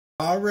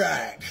All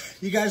right,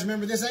 you guys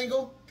remember this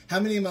angle? How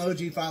many of my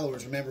OG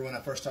followers remember when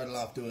I first started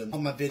off doing all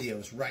my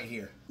videos right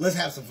here? Let's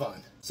have some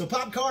fun. So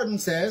Pop Cardin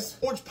says,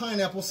 orange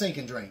pineapple sink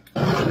and drink.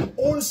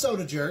 Orange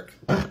soda jerk,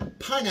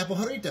 pineapple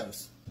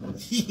jarritos.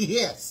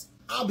 Yes,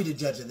 I'll be the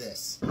judge of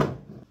this. I'm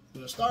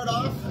gonna start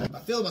off by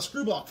filling my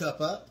screwball cup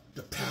up.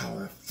 The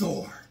power of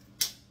Thor.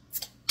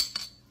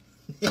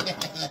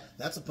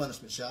 That's a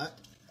punishment shot.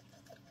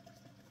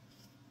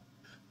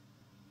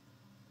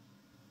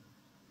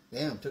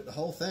 Damn, took the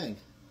whole thing.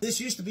 This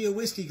used to be a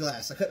whiskey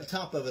glass. I cut the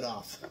top of it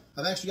off.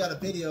 I've actually got a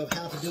video of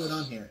how to do it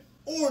on here.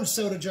 Orange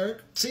soda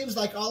jerk. Seems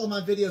like all of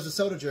my videos of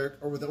soda jerk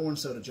are with the orange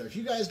soda jerk.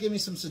 You guys give me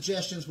some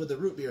suggestions with the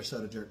root beer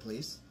soda jerk,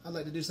 please. I'd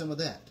like to do some of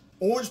that.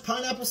 Orange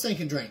pineapple sink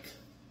and drink.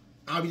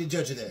 I'll be the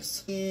judge of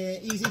this.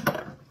 Easy.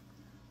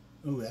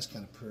 Ooh, that's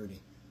kind of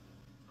pretty.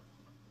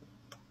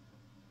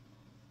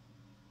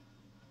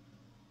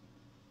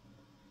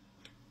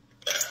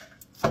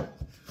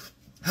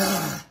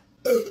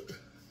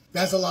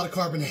 That's a lot of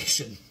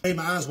carbonation. Made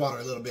my eyes water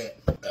a little bit.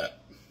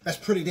 That's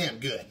pretty damn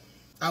good.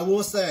 I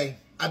will say,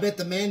 I bet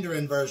the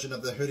Mandarin version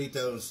of the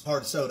Jarritos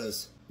hard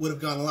sodas would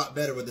have gone a lot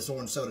better with this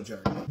orange soda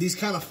jerk. These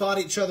kind of fought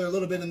each other a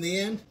little bit in the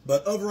end,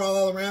 but overall,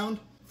 all around,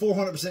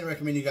 400%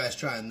 recommend you guys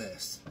trying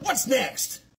this. What's next?